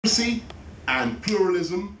democracy and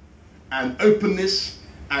pluralism and openness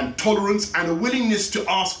and tolerance and a willingness to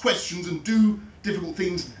ask questions and do difficult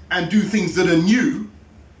things and do things that are new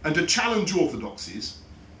and to challenge orthodoxies,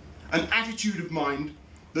 an attitude of mind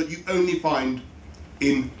that you only find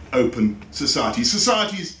in open societies.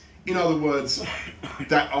 Societies, in other words,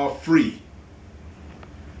 that are free.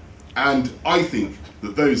 And I think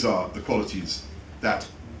that those are the qualities that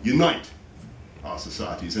unite our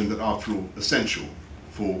societies and that are, after all, essential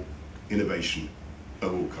for innovation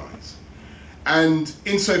of all kinds. And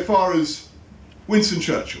insofar as Winston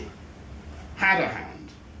Churchill had a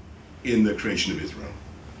hand in the creation of Israel,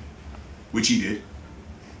 which he did,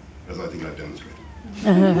 as I think I've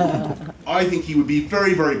demonstrated, I think he would be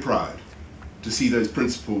very, very proud to see those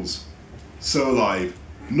principles so alive,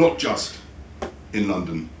 not just in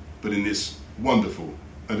London, but in this wonderful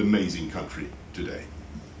and amazing country today.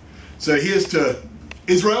 So here's to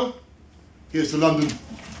Israel, here's to London,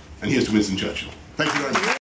 and here's to Winston Churchill. Thank you very much.